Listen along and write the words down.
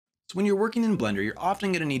So when you're working in Blender, you're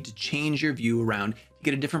often going to need to change your view around to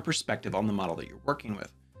get a different perspective on the model that you're working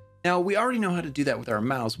with. Now, we already know how to do that with our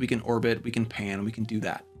mouse. We can orbit, we can pan, we can do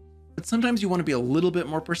that. But sometimes you want to be a little bit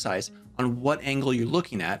more precise on what angle you're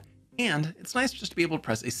looking at, and it's nice just to be able to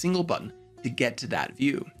press a single button to get to that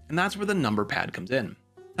view. And that's where the number pad comes in.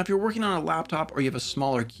 Now, if you're working on a laptop or you have a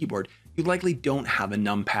smaller keyboard, you likely don't have a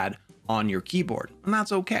numpad on your keyboard, and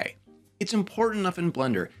that's okay. It's important enough in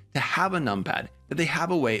Blender to have a numpad that they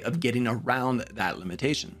have a way of getting around that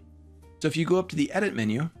limitation. So if you go up to the edit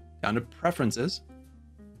menu, down to preferences,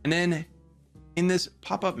 and then in this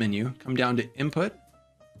pop-up menu, come down to input,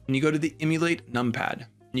 and you go to the emulate numpad,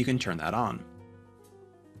 and you can turn that on,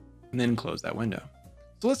 and then close that window.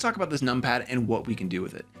 So let's talk about this numpad and what we can do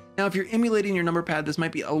with it. Now, if you're emulating your number pad, this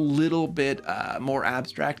might be a little bit more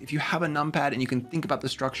abstract. If you have a numpad and you can think about the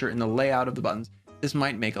structure and the layout of the buttons, this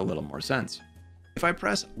might make a little more sense. If I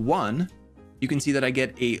press 1, you can see that I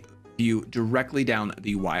get a view directly down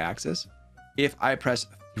the y-axis. If I press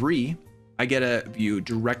 3, I get a view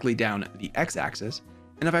directly down the x-axis.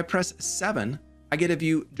 And if I press 7, I get a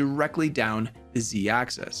view directly down the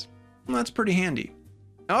z-axis. Well, that's pretty handy.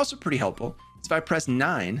 And also pretty helpful is if I press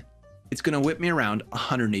 9, it's going to whip me around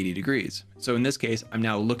 180 degrees. So in this case, I'm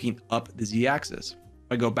now looking up the z-axis.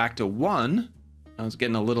 If I go back to 1, I was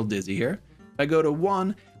getting a little dizzy here. If I go to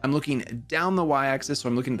 1, I'm looking down the y-axis, so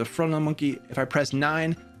I'm looking at the front of the monkey. If I press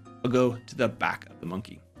 9, I'll go to the back of the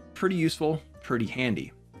monkey. Pretty useful, pretty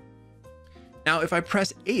handy. Now, if I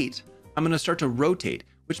press 8, I'm going to start to rotate,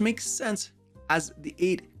 which makes sense as the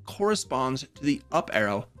 8 corresponds to the up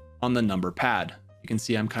arrow on the number pad. You can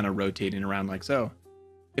see I'm kind of rotating around like so.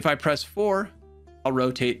 If I press 4, I'll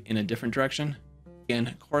rotate in a different direction,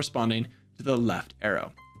 again, corresponding to the left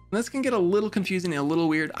arrow. And this can get a little confusing and a little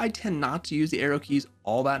weird. I tend not to use the arrow keys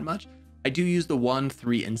all that much. I do use the 1,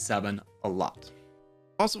 3, and 7 a lot.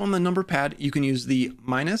 Also on the number pad, you can use the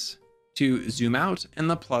minus to zoom out and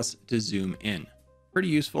the plus to zoom in. Pretty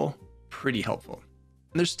useful, pretty helpful.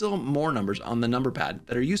 And there's still more numbers on the number pad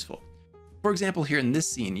that are useful. For example, here in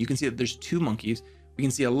this scene, you can see that there's 2 monkeys. We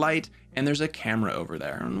can see a light and there's a camera over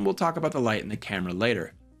there. And we'll talk about the light and the camera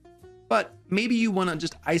later. But maybe you want to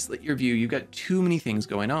just isolate your view. You've got too many things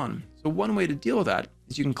going on. So one way to deal with that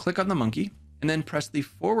is you can click on the monkey and then press the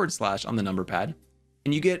 / on the number pad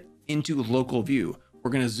and you get into local view.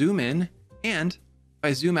 We're going to zoom in, and if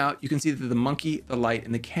I zoom out, you can see that the monkey, the light,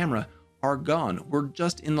 and the camera are gone. We're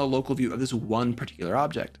just in the local view of this one particular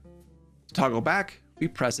object. To toggle back, we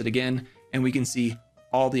press it again and we can see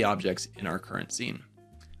all the objects in our current scene.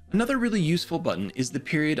 Another really useful button is the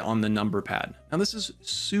period on the number pad. Now this is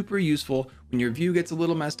super useful when your view gets a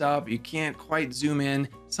little messed up, you can't quite zoom in,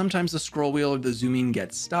 sometimes the scroll wheel or the zooming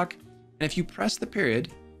gets stuck, and if you press the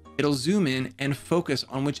period, it'll zoom in and focus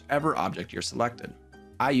on whichever object you're selected.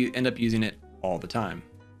 I end up using it all the time.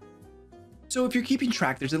 So if you're keeping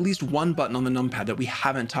track, there's at least one button on the numpad that we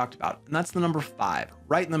haven't talked about, and that's the number 5,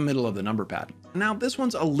 right in the middle of the number pad. Now this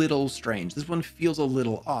one's a little strange. This one feels a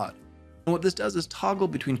little odd. And what this does is toggle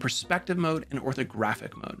between perspective mode and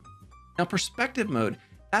orthographic mode. Now perspective mode,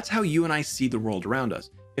 that's how you and I see the world around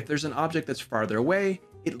us. If there's an object that's farther away,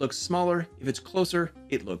 it looks smaller. If it's closer,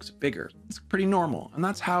 it looks bigger. It's pretty normal, and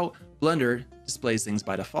that's how Blender displays things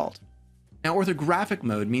by default. Now orthographic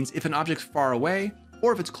mode means if an object's far away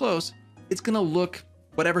or if it's close, it's gonna look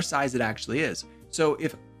whatever size it actually is. So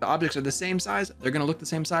if the objects are the same size, they're gonna look the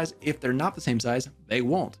same size. If they're not the same size, they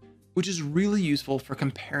won't, which is really useful for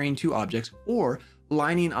comparing 2 objects or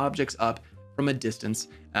lining objects up from a distance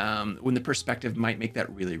when the perspective might make that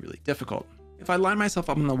really, really difficult. If I line myself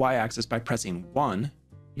up on the y-axis by pressing 1,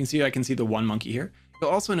 you can see I can see the 1 monkey here. You'll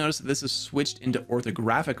also notice that this is switched into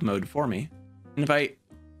orthographic mode for me. And if I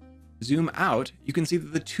zoom out, you can see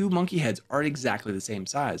that the 2 monkey heads are exactly the same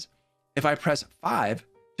size. If I press 5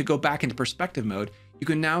 to go back into perspective mode, you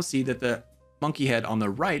can now see that the monkey head on the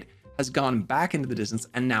right has gone back into the distance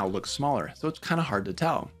and now looks smaller. So it's kind of hard to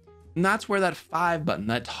tell. And that's where that 5 button,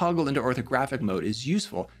 that toggle into orthographic mode, is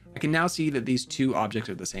useful. I can now see that these 2 objects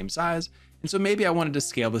are the same size. And so maybe I wanted to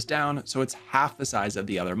scale this down so it's half the size of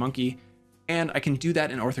the other monkey. And I can do that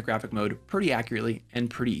in orthographic mode pretty accurately and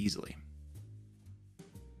pretty easily.